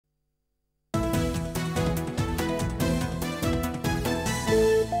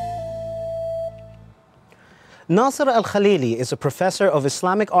Nasser Al-Khalili is a professor of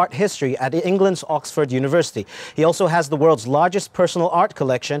Islamic art history at England's Oxford University. He also has the world's largest personal art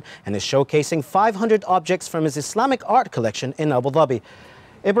collection and is showcasing 500 objects from his Islamic art collection in Abu Dhabi.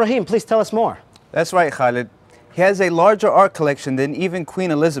 Ibrahim, please tell us more. That's right, Khalid. He has a larger art collection than even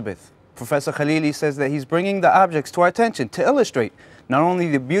Queen Elizabeth. Professor Khalili says that he's bringing the objects to our attention to illustrate not only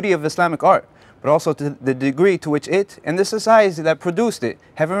the beauty of Islamic art, but also to the degree to which it and the societies that produced it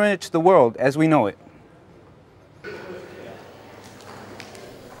have enriched the world as we know it.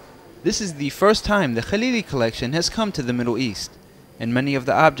 This is the first time the Khalili collection has come to the Middle East, and many of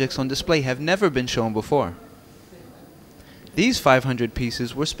the objects on display have never been shown before. These 500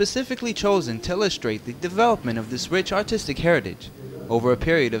 pieces were specifically chosen to illustrate the development of this rich artistic heritage over a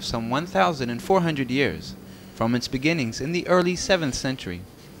period of some 1,400 years, from its beginnings in the early 7th century.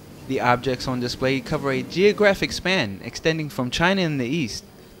 The objects on display cover a geographic span extending from China in the east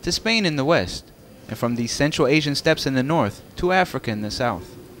to Spain in the west, and from the Central Asian steppes in the north to Africa in the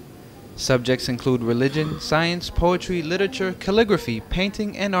south. Subjects include religion, science, poetry, literature, calligraphy,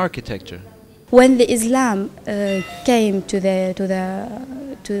 painting, and architecture. When the Islam came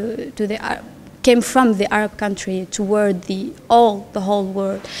came from the Arab country toward the whole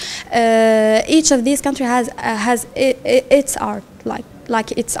world, each of these countries has its art,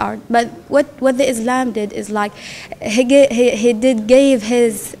 like its art. But what the Islam did is like he gave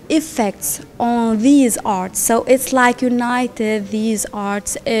his effects on these arts. So it's like united these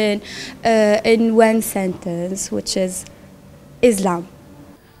arts in one sentence, which is Islam.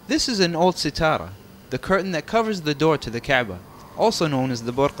 This is an old sitara, the curtain that covers the door to the Kaaba, also known as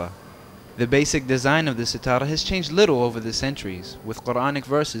the burqa. The basic design of the sitara has changed little over the centuries, with Quranic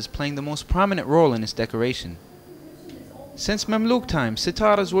verses playing the most prominent role in its decoration. Since Mamluk times,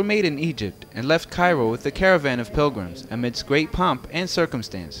 sitaras were made in Egypt and left Cairo with a caravan of pilgrims amidst great pomp and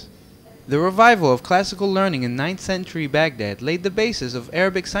circumstance. The revival of classical learning in 9th century Baghdad laid the basis of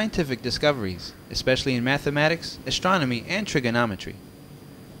Arabic scientific discoveries, especially in mathematics, astronomy, and trigonometry.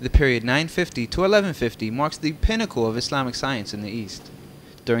 The period 950 to 1150 marks the pinnacle of Islamic science in the East.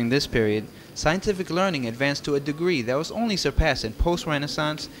 During this period, scientific learning advanced to a degree that was only surpassed in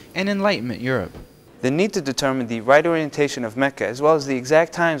post-Renaissance and Enlightenment Europe. The need to determine the right orientation of Mecca as well as the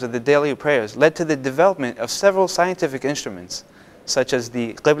exact times of the daily prayers led to the development of several scientific instruments, such as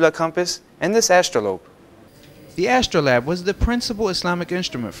the Qibla compass and this astrolabe. The astrolabe was the principal Islamic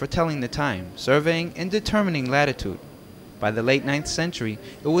instrument for telling the time, surveying, and determining latitude. By the late 9th century,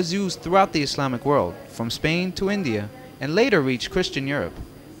 it was used throughout the Islamic world, from Spain to India, and later reached Christian Europe.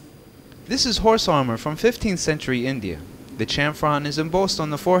 This is horse armor from 15th century India. The chamfron is embossed on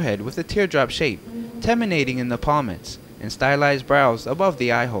the forehead with a teardrop shape, terminating in the palmates, and stylized brows above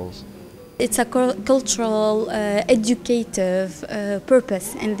the eye holes. It's a cultural, educative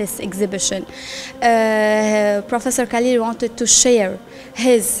purpose in this exhibition. Professor Khalil wanted to share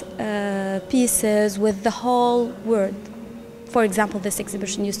his pieces with the whole world. For example, this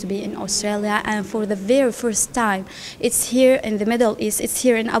exhibition used to be in Australia, and for the very first time, it's here in the Middle East. It's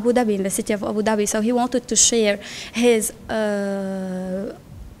here in Abu Dhabi, in the city of Abu Dhabi. So he wanted to share his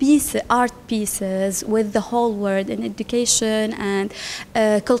art pieces with the whole world in education and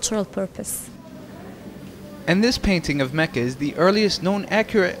cultural purpose. And this painting of Mecca is the earliest known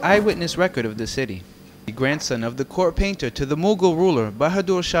accurate eyewitness record of the city. The grandson of the court painter to the Mughal ruler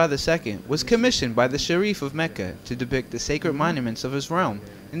Bahadur Shah II was commissioned by the Sharif of Mecca to depict the sacred monuments of his realm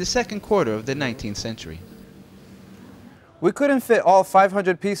in the second quarter of the 19th century. We couldn't fit all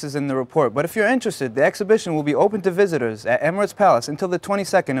 500 pieces in the report, but if you're interested, the exhibition will be open to visitors at Emirates Palace until the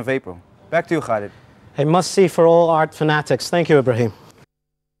 22nd of April. Back to you, Khalid. A must-see for all art fanatics. Thank you, Ibrahim.